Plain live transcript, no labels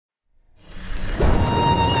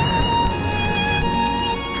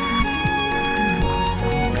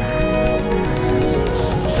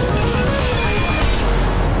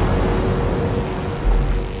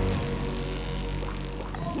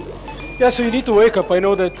Yeah, so you need to wake up. I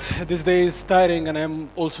know that this day is tiring, and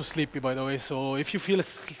I'm also sleepy, by the way. So if you feel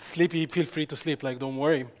sleepy, feel free to sleep. Like, don't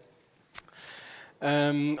worry.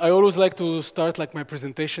 I always like to start like my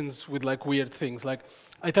presentations with like weird things. Like,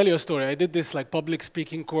 I tell you a story. I did this like public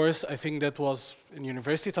speaking course. I think that was in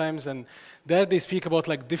university times, and there they speak about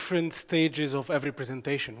like different stages of every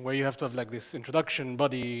presentation, where you have to have like this introduction,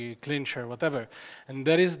 body, clincher, whatever. And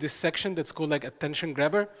there is this section that's called like attention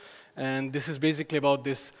grabber, and this is basically about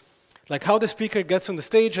this. Like how the speaker gets on the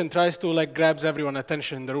stage and tries to like grabs everyone's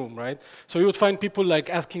attention in the room, right? So you would find people like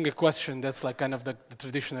asking a question that's like kind of the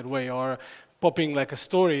traditional way, or popping like a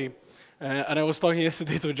story. And I was talking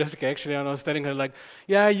yesterday to Jessica actually, and I was telling her like,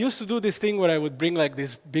 yeah, I used to do this thing where I would bring like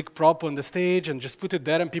this big prop on the stage and just put it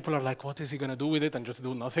there, and people are like, what is he gonna do with it? And just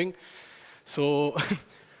do nothing. So,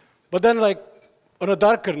 but then like on a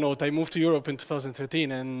darker note, I moved to Europe in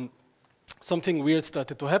 2013, and something weird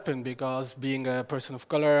started to happen, because being a person of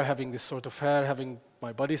color, having this sort of hair, having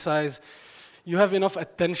my body size, you have enough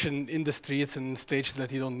attention in the streets and stage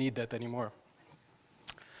that you don't need that anymore.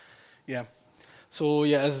 Yeah. So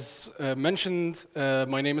yeah, as mentioned,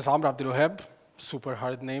 my name is Abdelwahab. Super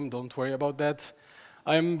hard name, don't worry about that.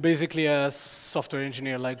 I'm basically a software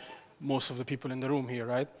engineer like most of the people in the room here,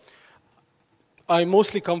 right? I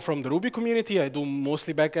mostly come from the Ruby community. I do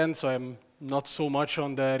mostly backend, so I'm not so much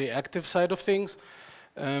on the reactive side of things.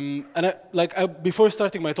 Before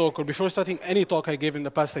starting my talk, or before starting any talk I gave in the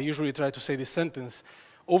past, I usually try to say this sentence.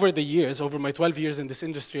 Over the years, over my 12 years in this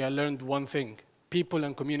industry, I learned one thing. People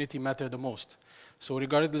and community matter the most. So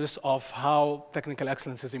regardless of how technical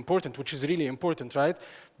excellence is important, which is really important, right?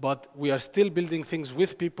 But we are still building things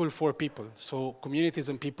with people for people. So communities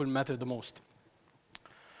and people matter the most.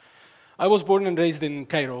 I was born and raised in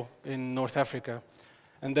Cairo, in North Africa.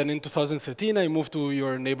 And then in 2013, I moved to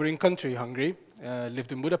your neighboring country, Hungary.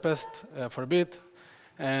 Lived in Budapest for a bit.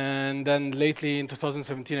 And then lately, in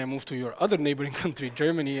 2017, I moved to your other neighboring country,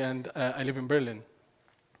 Germany, and I live in Berlin.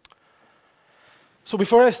 So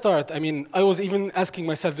before I start, I mean, I was even asking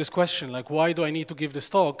myself this question, like, why do I need to give this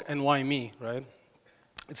talk, and why me, right?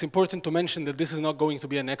 It's important to mention that this is not going to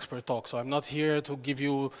be an expert talk. So I'm not here to give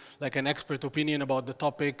you like an expert opinion about the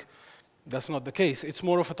topic. That's not the case. It's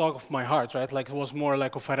more of a talk of my heart, right? Like it was more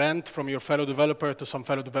like of a rant from your fellow developer to some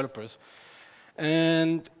fellow developers.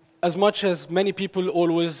 And as much as many people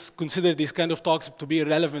always consider these kind of talks to be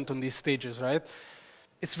relevant on these stages, right?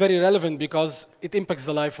 It's very relevant because it impacts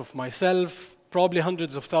the life of myself, probably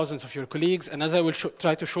hundreds of thousands of your colleagues, and as I will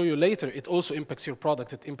try to show you later, it also impacts your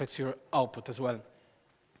product, it impacts your output as well.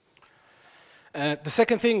 The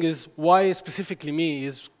second thing is why specifically me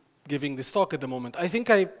is giving this talk at the moment. I think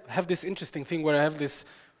I have this interesting thing where I have this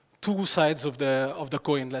two sides of the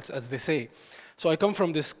coin, as they say. So I come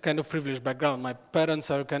from this kind of privileged background. My parents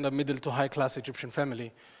are kind of middle to high class Egyptian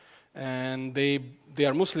family. And they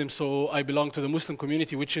are Muslims, so I belong to the Muslim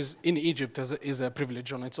community, which is in Egypt is a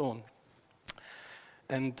privilege on its own.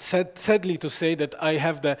 And sadly to say that I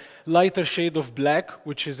have the lighter shade of black,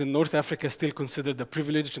 which is in North Africa still considered a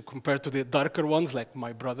privilege compared to the darker ones, like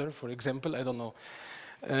my brother, for example. I don't know.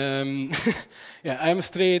 Yeah, I'm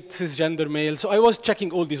straight, cisgender male. So I was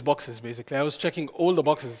checking all these boxes, basically. I was checking all the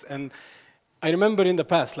boxes. And I remember in the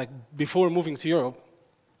past, like before moving to Europe,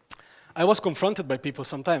 I was confronted by people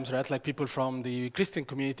sometimes, right? Like people from the Christian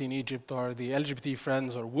community in Egypt, or the LGBT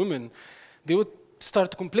friends, or women. They would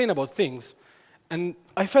start to complain about things. And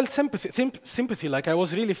I felt sympathy, like I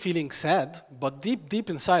was really feeling sad, but deep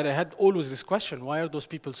inside I had always this question, why are those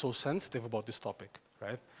people so sensitive about this topic,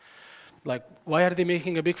 right? Like, why are they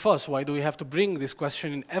making a big fuss? Why do we have to bring this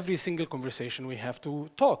question in every single conversation we have to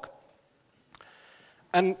talk?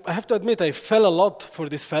 And I have to admit, I fell a lot for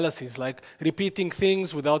these fallacies, like repeating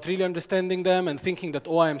things without really understanding them and thinking that,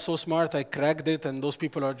 oh, I am so smart, I cracked it, and those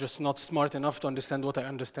people are just not smart enough to understand what I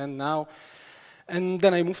understand now. And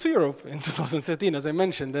then I moved to Europe in 2013, as I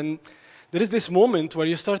mentioned. And there is this moment where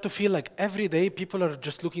you start to feel like every day people are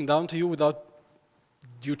just looking down to you without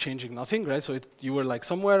you changing nothing, right? So you were like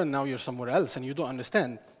somewhere and now you're somewhere else and you don't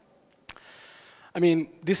understand. I mean,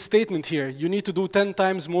 this statement here, you need to do 10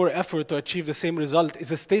 times more effort to achieve the same result,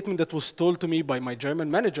 is a statement that was told to me by my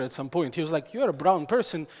German manager at some point. He was like, you're a brown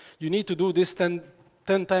person, you need to do this 10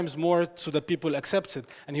 times more so that people accept it.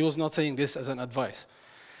 And he was not saying this as an advice.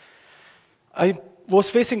 I was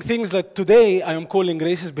facing things that today I am calling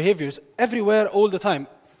racist behaviors everywhere, all the time.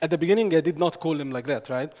 At the beginning, I did not call them like that,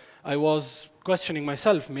 right? I was questioning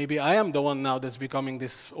myself. Maybe I am the one now that's becoming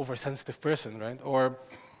this oversensitive person, right? Or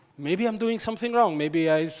maybe I'm doing something wrong. Maybe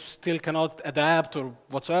I still cannot adapt or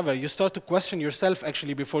whatsoever. You start to question yourself,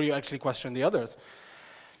 actually, before you actually question the others.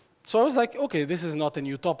 So I was like, okay, this is not a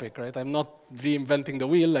new topic, right? I'm not reinventing the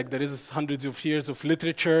wheel. Like, there is hundreds of years of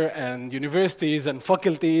literature and universities and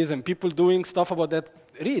faculties and people doing stuff about that.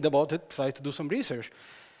 Read about it, try to do some research.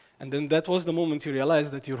 And then that was the moment you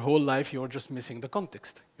realize that your whole life you're just missing the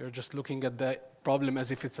context. You're just looking at the problem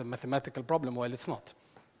as if it's a mathematical problem while it's not.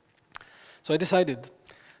 So I decided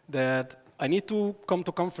that I need to come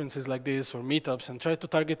to conferences like this or meetups and try to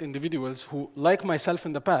target individuals who, like myself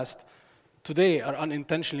in the past, today are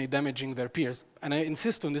unintentionally damaging their peers. And I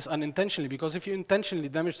insist on this unintentionally because if you intentionally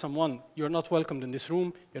damage someone, you're not welcomed in this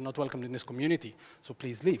room, you're not welcomed in this community, so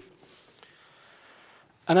please leave.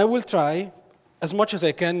 And I will try as much as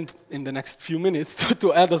I can in the next few minutes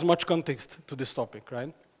to add as much context to this topic,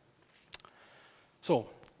 right? So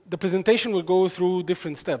the presentation will go through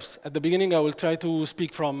different steps. At the beginning, I will try to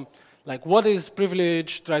speak from like what is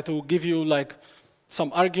privilege, try to give you like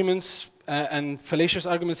some arguments and fallacious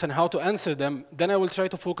arguments and how to answer them. Then I will try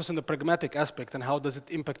to focus on the pragmatic aspect and how does it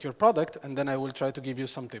impact your product, and then I will try to give you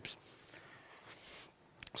some tips.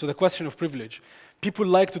 So the question of privilege. People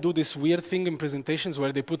like to do this weird thing in presentations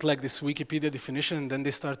where they put like this Wikipedia definition and then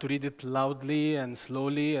they start to read it loudly and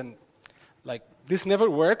slowly, and like this never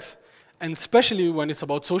works. And especially when it's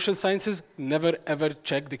about social sciences, never ever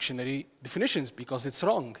check dictionary definitions because it's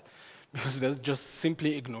wrong, because that just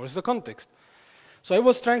simply ignores the context. So I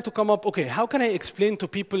was trying to come up, okay, how can I explain to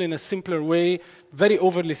people in a simpler way, very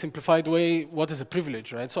overly simplified way, what is a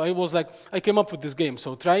privilege, right? So I was like, I came up with this game.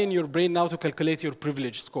 So try in your brain now to calculate your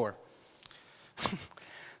privilege score.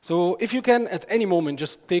 So if you can, at any moment,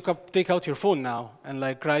 just take out your phone now and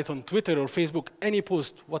like write on Twitter or Facebook any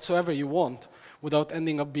post whatsoever you want without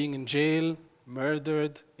ending up being in jail,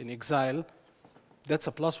 murdered, in exile. That's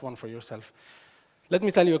a +1 for yourself. Let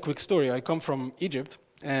me tell you a quick story. I come from Egypt.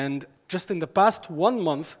 And just in the past 1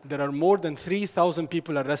 month, there are more than 3,000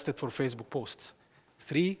 people arrested for Facebook posts.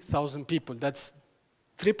 3,000 people. That's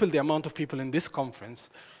triple the amount of people in this conference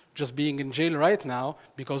just being in jail right now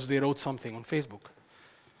because they wrote something on Facebook.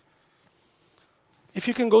 If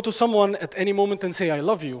you can go to someone at any moment and say, I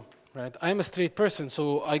love you, right? I'm a straight person,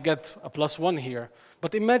 so I get a +1 here.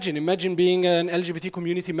 But imagine being an LGBT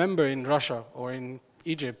community member in Russia or in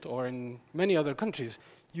Egypt or in many other countries.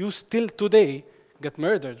 You still today get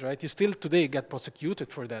murdered, right? You still today get prosecuted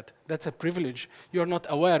for that. That's a privilege. You're not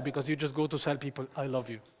aware because you just go to tell people, I love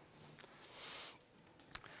you.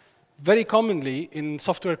 Very commonly in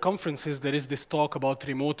software conferences, there is this talk about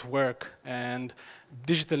remote work and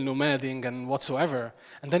digital nomading and whatsoever.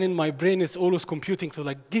 And then in my brain, it's always computing to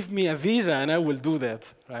like, give me a visa and I will do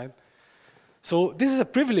that, right? So this is a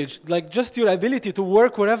privilege. Like just your ability to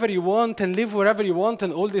work wherever you want and live wherever you want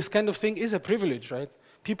and all this kind of thing is a privilege, right?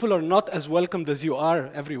 People are not as welcomed as you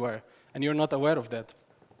are everywhere, and you're not aware of that.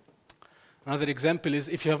 Another example is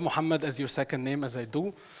if you have Muhammad as your second name, as I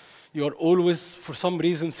do, you're always, for some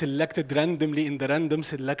reason, selected randomly in the random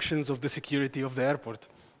selections of the security of the airport.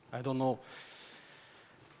 I don't know.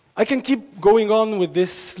 I can keep going on with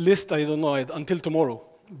this list, I don't know, until tomorrow.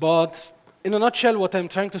 But in a nutshell, what I'm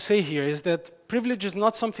trying to say here is that privilege is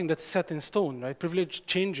not something that's set in stone, right? Privilege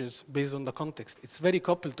changes based on the context. It's very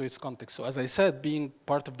coupled to its context. So as I said, being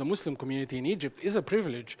part of the Muslim community in Egypt is a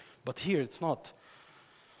privilege, but here it's not.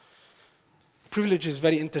 Privilege is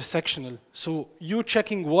very intersectional. So you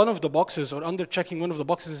checking one of the boxes or under-checking one of the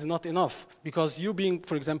boxes is not enough, because you being,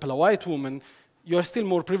 for example, a white woman, you are still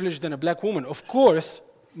more privileged than a black woman. Of course,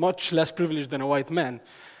 much less privileged than a white man.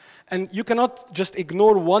 And you cannot just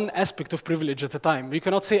ignore one aspect of privilege at a time. You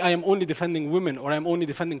cannot say, I am only defending women or I'm only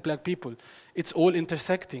defending black people. It's all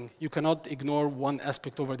intersecting. You cannot ignore one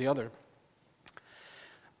aspect over the other.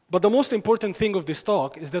 But the most important thing of this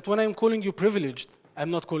talk is that when I'm calling you privileged, I'm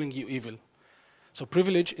not calling you evil. So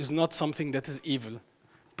privilege is not something that is evil.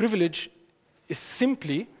 Privilege is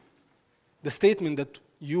simply the statement that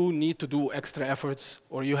you need to do extra efforts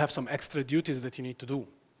or you have some extra duties that you need to do.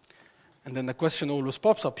 And then the question always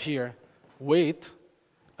pops up here, wait,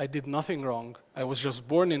 I did nothing wrong. I was just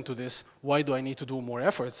born into this. Why do I need to do more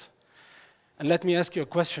efforts? And let me ask you a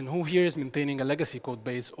question. Who here is maintaining a legacy code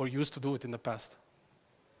base or used to do it in the past?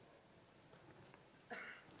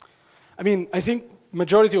 I mean, I think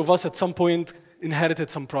majority of us at some point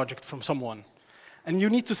inherited some project from someone. And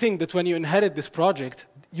you need to think that when you inherit this project,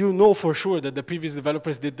 you know for sure that the previous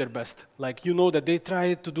developers did their best. Like, you know that they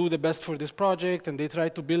tried to do the best for this project and they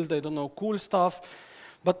tried to build, I don't know, cool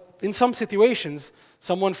stuff. But in some situations,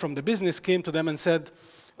 someone from the business came to them and said,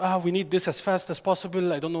 we need this as fast as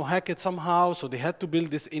possible, I don't know, hack it somehow. So they had to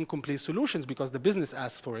build these incomplete solutions because the business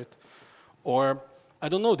asked for it. Or, I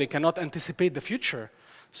don't know, they cannot anticipate the future.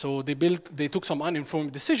 So they took some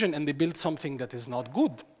uninformed decision and they built something that is not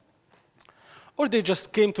good. Or they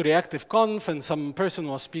just came to ReactiveConf and some person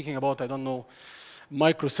was speaking about, I don't know,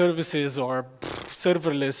 microservices or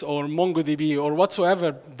serverless or MongoDB or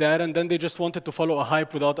whatsoever there, and then they just wanted to follow a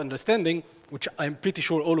hype without understanding, which I'm pretty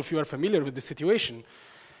sure all of you are familiar with the situation.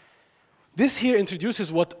 This here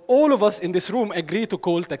introduces what all of us in this room agree to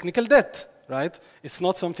call technical debt, right? It's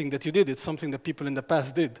not something that you did, it's something that people in the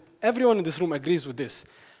past did. Everyone in this room agrees with this.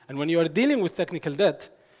 And when you are dealing with technical debt,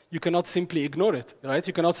 you cannot simply ignore it, right?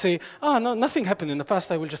 You cannot say, no, nothing happened in the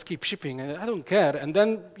past, I will just keep shipping, I don't care. And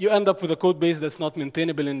then you end up with a code base that's not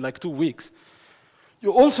maintainable in like 2 weeks.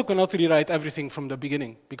 You also cannot rewrite everything from the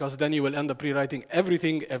beginning, because then you will end up rewriting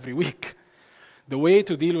everything every week. The way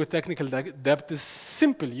to deal with technical debt is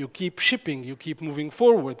simple. You keep shipping, you keep moving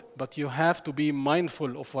forward, but you have to be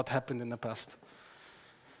mindful of what happened in the past.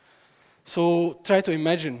 So try to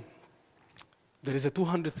imagine there is a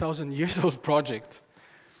 200,000 years old project.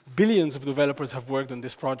 Billions of developers have worked on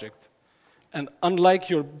this project. And unlike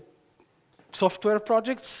your software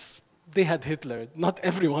projects, they had Hitler. Not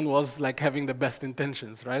everyone was like having the best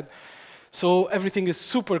intentions, right? So everything is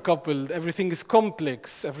super coupled, everything is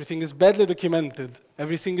complex, everything is badly documented,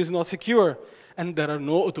 everything is not secure, and there are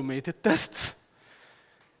no automated tests.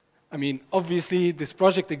 I mean, obviously this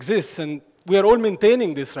project exists, and we are all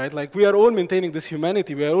maintaining this, right? Like we are all maintaining this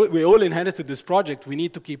humanity. We all inherited this project. We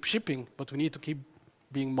need to keep shipping, but we need to keep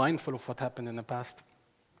being mindful of what happened in the past.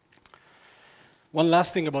 One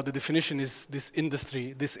last thing about the definition is this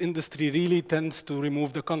industry. This industry really tends to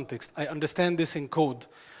remove the context. I understand this in code.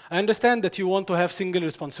 I understand that you want to have single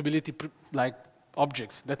responsibility like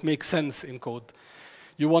objects that make sense in code.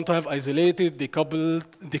 You want to have isolated,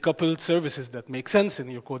 decoupled services that make sense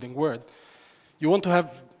in your coding world. You want to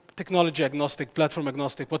have technology agnostic, platform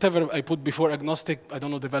agnostic, whatever I put before agnostic, I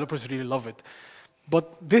don't know, developers really love it.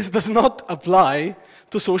 But this does not apply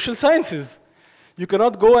to social sciences. You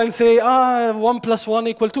cannot go and say, 1 +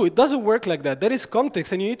 1 = 2. It doesn't work like that. There is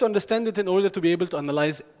context, and you need to understand it in order to be able to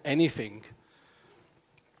analyze anything.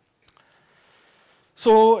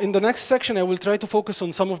 So in the next section, I will try to focus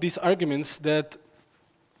on some of these arguments that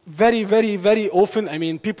very, very, very often, I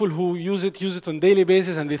mean, people who use it on a daily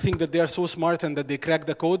basis, and they think that they are so smart and that they crack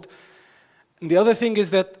the code. And the other thing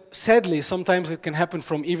is that, sadly, sometimes it can happen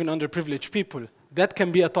from even underprivileged people. That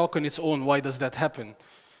can be a talk on its own. Why does that happen?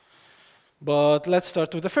 But let's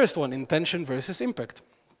start with the first one, intention versus impact.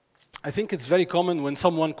 I think it's very common when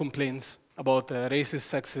someone complains about racist,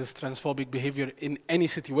 sexist, transphobic behavior in any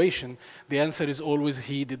situation, the answer is always,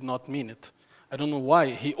 he did not mean it. I don't know why,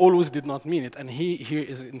 he always did not mean it, and he here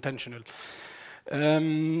is intentional.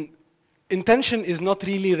 Intention is not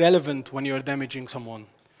really relevant when you're damaging someone.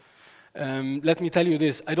 Let me tell you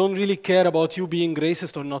this, I don't really care about you being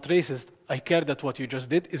racist or not racist. I care that what you just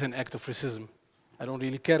did is an act of racism. I don't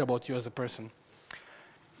really care about you as a person.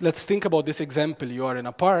 Let's think about this example. You are in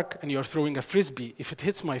a park and you're throwing a frisbee. If it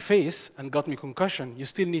hits my face and got me concussion, you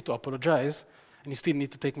still need to apologize and you still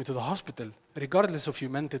need to take me to the hospital, regardless if you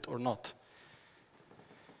meant it or not.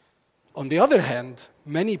 On the other hand,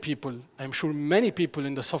 many people, I'm sure many people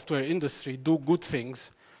in the software industry do good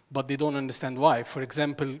things, but they don't understand why. For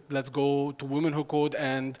example, let's go to Women Who Code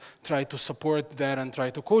and try to support there and try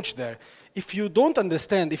to coach there. If you don't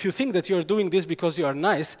understand, if you think that you're doing this because you are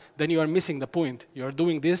nice, then you are missing the point. You're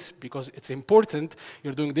doing this because it's important.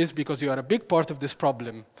 You're doing this because you are a big part of this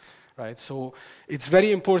problem, right? So it's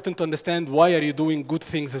very important to understand why are you doing good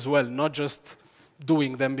things as well, not just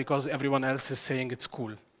doing them because everyone else is saying it's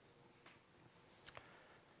cool.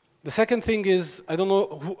 The second thing is, I don't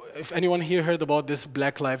know if anyone here heard about this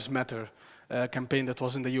Black Lives Matter campaign that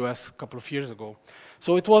was in the US a couple of years ago.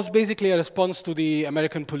 So it was basically a response to the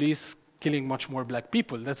American police killing much more black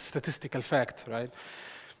people. That's a statistical fact, right?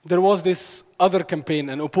 There was this other campaign,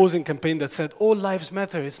 an opposing campaign that said, all lives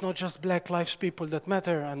matter, it's not just black lives people that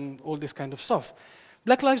matter, and all this kind of stuff.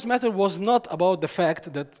 Black Lives Matter was not about the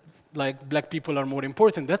fact that like black people are more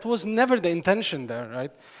important. That was never the intention there,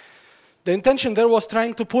 right? The intention there was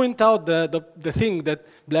trying to point out the thing that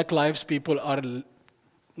black lives people are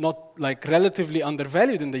not like relatively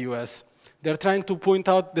undervalued in the US. They're trying to point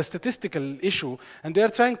out the statistical issue, and they're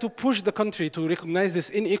trying to push the country to recognize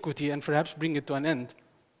this inequity and perhaps bring it to an end.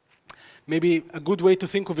 Maybe a good way to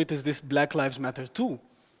think of it is this Black Lives Matter too.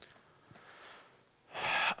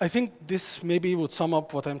 I think this maybe would sum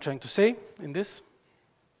up what I'm trying to say in this.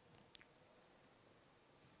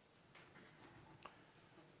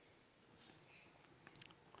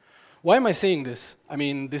 Why am I saying this? I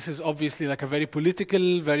mean, this is obviously like a very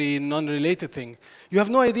political, very non-related thing. You have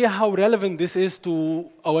no idea how relevant this is to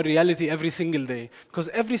our reality every single day. Because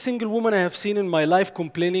every single woman I have seen in my life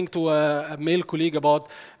complaining to a male colleague about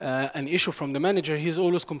an issue from the manager, he's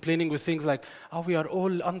always complaining with things like, oh, we are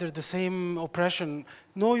all under the same oppression.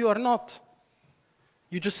 No, you are not.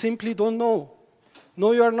 You just simply don't know.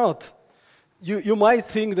 No, you are not. You might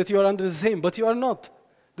think that you are under the same, but you are not.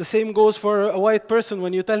 The same goes for a white person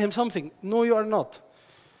when you tell him something. No, you are not.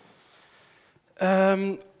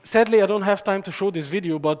 Sadly, I don't have time to show this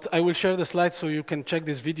video, but I will share the slides so you can check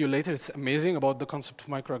this video later. It's amazing about the concept of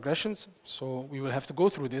microaggressions, so we will have to go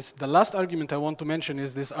through this. The last argument I want to mention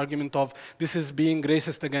is this argument of this is being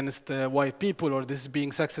racist against white people, or this is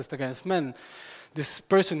being sexist against men. This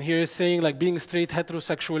person here is saying like being straight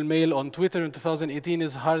heterosexual male on Twitter in 2018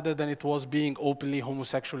 is harder than it was being openly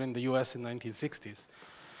homosexual in the US in the 1960s.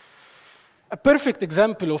 A perfect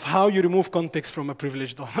example of how you remove context from a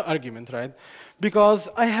privileged argument, right? Because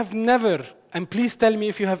I have never, and please tell me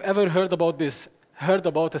if you have ever heard about this, heard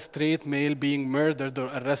about a straight male being murdered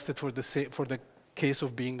or arrested for the case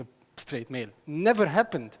of being a straight male. Never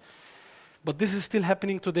happened. But this is still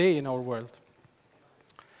happening today in our world.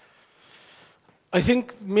 I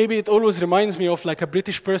think maybe it always reminds me of like a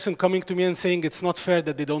British person coming to me and saying it's not fair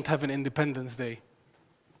that they don't have an Independence Day.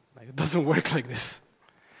 Like, it doesn't work like this.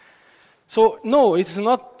 So no, it's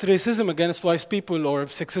not racism against white people or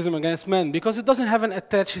sexism against men, because it doesn't have an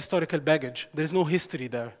attached historical baggage. There's no history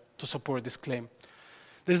there to support this claim.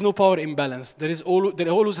 There's no power imbalance. There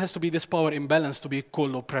always has to be this power imbalance to be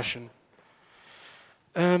called oppression.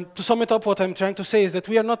 To sum it up, what I'm trying to say is that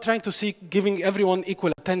we are not trying to seek giving everyone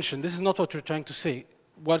equal attention. This is not what we're trying to say.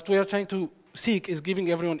 What we are trying to seek is giving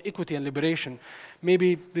everyone equity and liberation.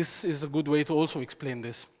 Maybe this is a good way to also explain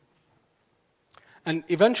this. And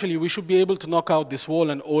eventually, we should be able to knock out this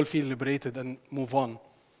wall and all feel liberated and move on.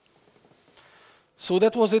 So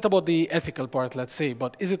that was it about the ethical part, let's say.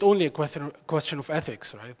 But is it only a question of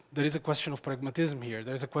ethics, right? There is a question of pragmatism here.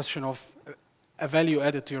 There is a question of a value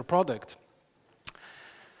added to your product.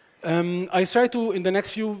 I try to, in the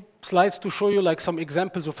next few slides, to show you like some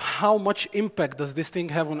examples of how much impact does this thing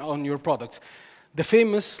have on your product. The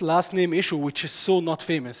famous last name issue, which is so not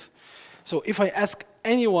famous. So if I ask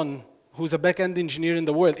anyone who's a back-end engineer in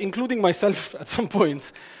the world, including myself at some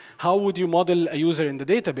point, how would you model a user in the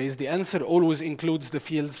database? The answer always includes the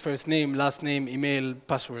fields first name, last name, email,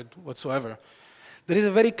 password, whatsoever. There is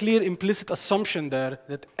a very clear implicit assumption there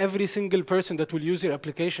that every single person that will use your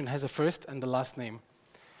application has a first and a last name.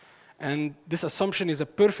 And this assumption is a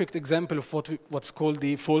perfect example of what's called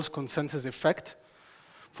the false consensus effect.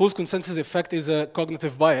 False consensus effect is a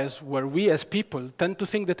cognitive bias where we as people tend to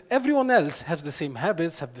think that everyone else has the same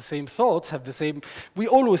habits, have the same thoughts, have the same... We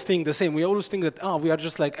always think the same. We always think that, we are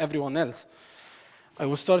just like everyone else. I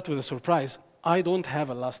will start with a surprise. I don't have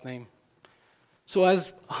a last name. So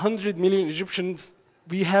as 100 million Egyptians,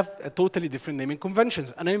 we have a totally different naming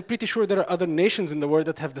conventions. And I'm pretty sure there are other nations in the world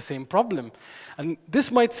that have the same problem. And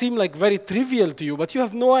this might seem like very trivial to you, but you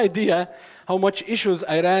have no idea how much issues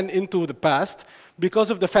I ran into the past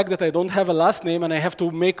because of the fact that I don't have a last name and I have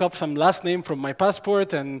to make up some last name from my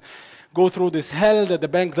passport and go through this hell that the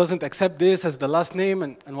bank doesn't accept this as the last name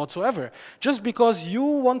and whatsoever. Just because you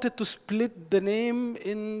wanted to split the name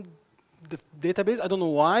in the database, I don't know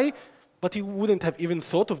why, but you wouldn't have even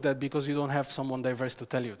thought of that because you don't have someone diverse to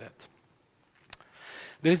tell you that.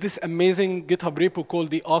 There is this amazing GitHub repo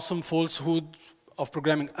called the Awesome Falsehood of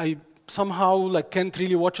Programming. I somehow can't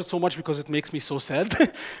really watch it so much because it makes me so sad.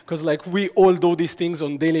 Because we all do these things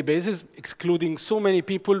on a daily basis, excluding so many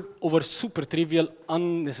people over super trivial,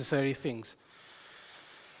 unnecessary things.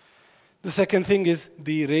 The second thing is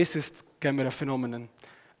the racist camera phenomenon.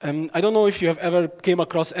 I don't know if you have ever came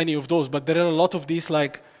across any of those, but there are a lot of these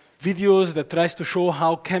videos that tries to show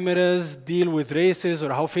how cameras deal with races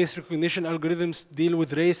or how face recognition algorithms deal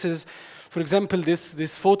with races. For example,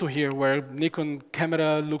 this photo here where Nikon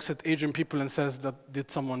camera looks at Asian people and says that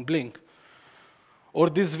did someone blink. Or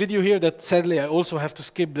this video here that sadly I also have to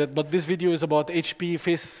skip that, but this video is about HP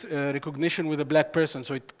face recognition with a black person,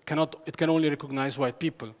 so it can only recognize white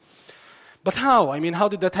people. But how? I mean, how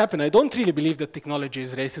did that happen? I don't really believe that technology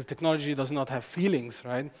is racist. Technology does not have feelings,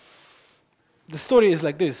 right? The story is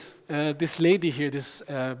like this. This lady here, this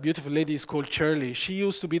beautiful lady is called Shirley. She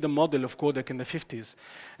used to be the model of Kodak in the 50s.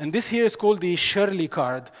 And this here is called the Shirley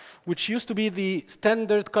card, which used to be the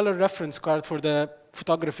standard color reference card for the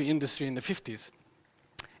photography industry in the 50s.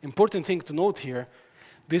 Important thing to note here,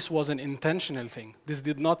 this was an intentional thing. This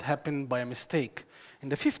did not happen by a mistake. In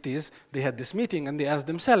the 50s, they had this meeting and they asked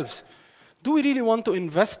themselves, do we really want to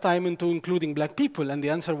invest time into including black people? And the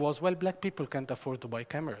answer was, well, black people can't afford to buy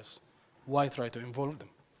cameras. Why try to involve them?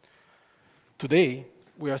 Today,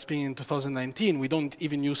 we are speaking in 2019, we don't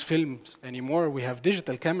even use films anymore, we have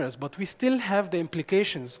digital cameras, but we still have the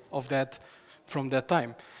implications of that from that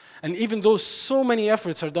time. And even though so many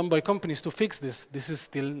efforts are done by companies to fix this, this is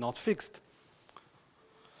still not fixed.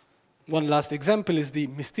 One last example is the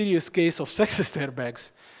mysterious case of sexist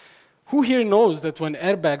airbags. Who here knows that when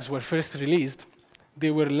airbags were first released,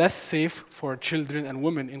 they were less safe for children and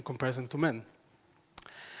women in comparison to men?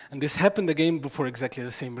 And this happened again for exactly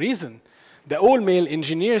the same reason. The all-male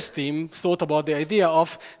engineers team thought about the idea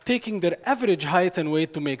of taking their average height and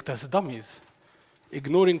weight to make test dummies,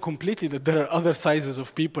 ignoring completely that there are other sizes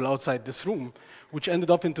of people outside this room, which ended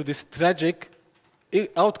up into this tragic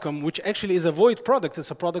outcome, which actually is a void product. It's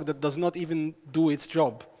a product that does not even do its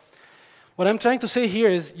job. What I'm trying to say here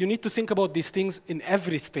is you need to think about these things in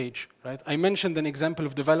every stage, right? I mentioned an example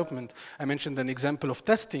of development. I mentioned an example of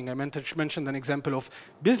testing. I mentioned an example of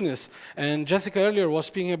business. And Jessica earlier was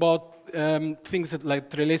speaking about things that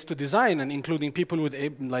like relates to design and including people with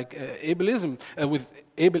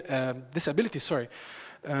disability, sorry.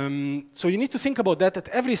 So you need to think about that at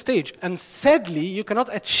every stage. And sadly, you cannot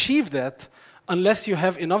achieve that unless you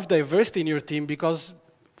have enough diversity in your team, because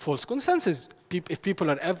false consensus. If people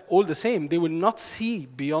are all the same, they will not see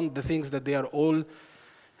beyond the things that they are all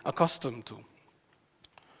accustomed to.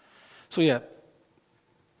 So yeah,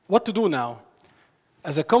 what to do now?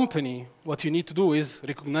 As a company, what you need to do is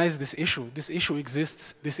recognize this issue. This issue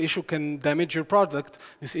exists. This issue can damage your product.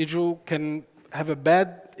 This issue can have a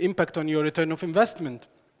bad impact on your return of investment.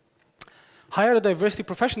 Hire a diversity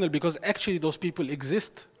professional, because actually those people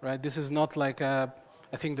exist, right? This is not like a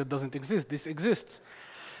thing that doesn't exist. This exists.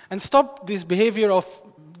 And stop this behavior of,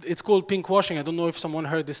 it's called pinkwashing. I don't know if someone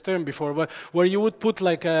heard this term before, but where you would put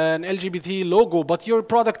like an LGBT logo, but your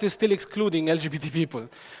product is still excluding LGBT people,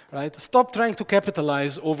 right? Stop trying to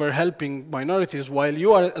capitalize over helping minorities while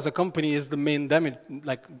you are, as a company, is the main damage,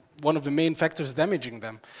 like one of the main factors damaging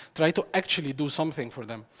them. Try to actually do something for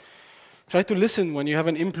them. Try to listen when you have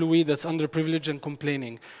an employee that's underprivileged and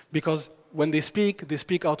complaining, because when they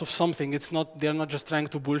speak out of something. It's not, they're not just trying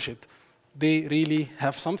to bullshit. They really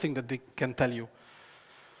have something that they can tell you.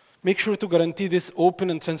 Make sure to guarantee this open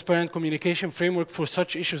and transparent communication framework for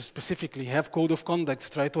such issues specifically. Have code of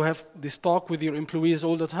conduct. Try to have this talk with your employees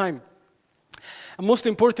all the time. And most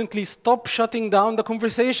importantly, stop shutting down the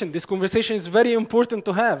conversation. This conversation is very important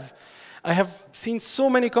to have. I have seen so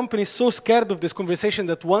many companies so scared of this conversation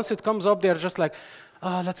that once it comes up, they're just like,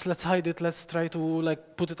 let's hide it. Let's try to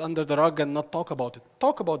like put it under the rug and not talk about it.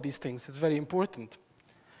 Talk about these things. It's very important.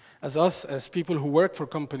 As people who work for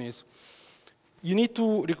companies, you need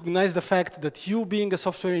to recognize the fact that you being a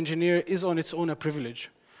software engineer is on its own a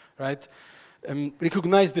privilege, right?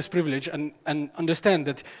 Recognize this privilege and understand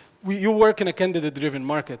that you work in a candidate-driven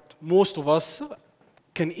market. Most of us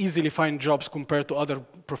can easily find jobs compared to other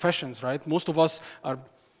professions, right? Most of us are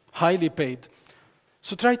highly paid.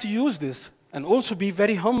 So try to use this and also be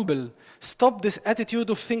very humble. Stop this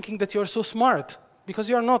attitude of thinking that you're so smart, because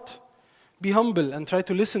you're not. Be humble and try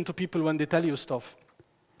to listen to people when they tell you stuff.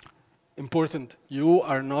 Important, you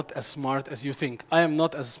are not as smart as you think. I am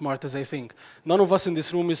not as smart as I think. None of us in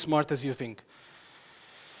this room is smart as you think.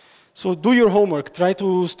 So do your homework, try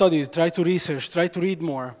to study, try to research, try to read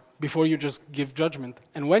more before you just give judgment.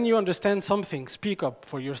 And when you understand something, speak up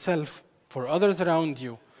for yourself, for others around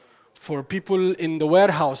you, for people in the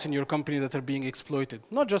warehouse in your company that are being exploited,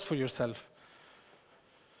 not just for yourself.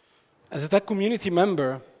 As a tech community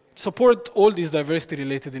member, support all these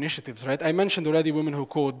diversity-related initiatives, right? I mentioned already Women Who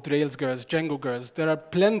Code, Rails Girls, Django Girls. There are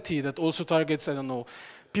plenty that also targets, I don't know,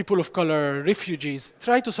 people of color, refugees.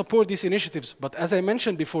 Try to support these initiatives. But as I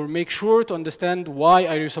mentioned before, make sure to understand why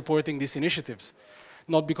are you supporting these initiatives.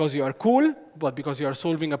 Not because you are cool, but because you are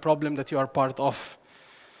solving a problem that you are part of.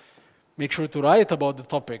 Make sure to write about the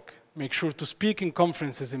topic. Make sure to speak in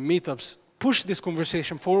conferences and meetups. Push this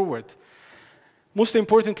conversation forward. Most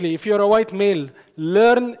importantly, if you're a white male,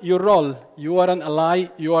 learn your role. You are an ally.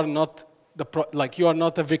 You are not you are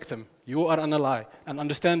not a victim. You are an ally, and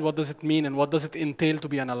understand what does it mean and what does it entail to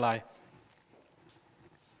be an ally.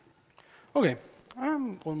 Okay,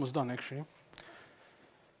 I'm almost done actually.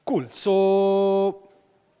 Cool. So,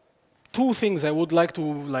 two things I would like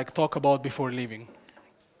to talk about before leaving.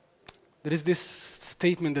 There is this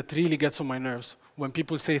statement that really gets on my nerves. When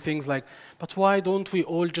people say things like, but why don't we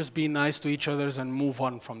all just be nice to each other and move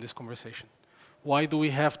on from this conversation? Why do we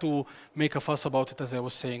have to make a fuss about it, as I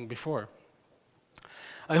was saying before?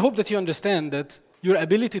 I hope that you understand that your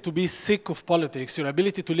ability to be sick of politics, your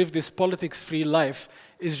ability to live this politics-free life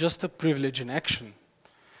is just a privilege in action,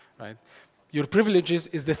 right? Your privilege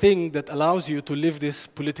is the thing that allows you to live this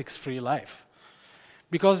politics-free life.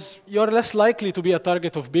 Because you're less likely to be a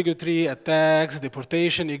target of bigotry, attacks,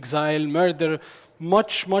 deportation, exile, murder,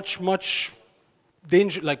 much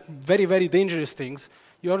very, very dangerous things.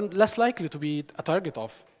 You're less likely to be a target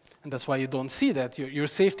of. And that's why you don't see that. Your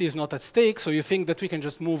safety is not at stake, so you think that we can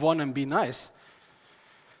just move on and be nice.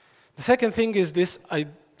 The second thing is this: I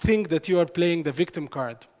think that you are playing the victim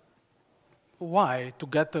card. Why? To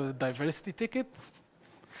get a diversity ticket?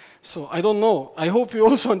 So I don't know. I hope you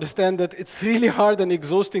also understand that it's really hard and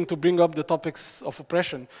exhausting to bring up the topics of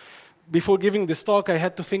oppression. Before giving this talk, I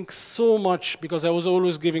had to think so much, because I was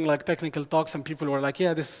always giving like technical talks and people were like,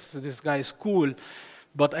 yeah, this guy is cool.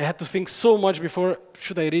 But I had to think so much before,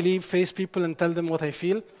 should I really face people and tell them what I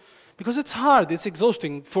feel? Because it's hard, it's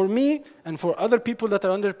exhausting. For me and for other people that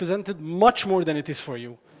are underrepresented, much more than it is for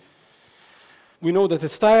you. We know that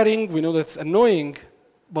it's tiring, we know that it's annoying,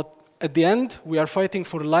 but at the end, we are fighting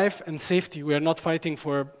for life and safety. We are not fighting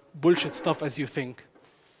for bullshit stuff as you think.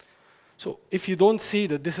 So if you don't see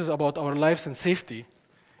that this is about our lives and safety,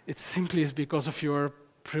 it simply is because of your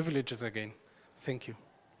privileges again. Thank you.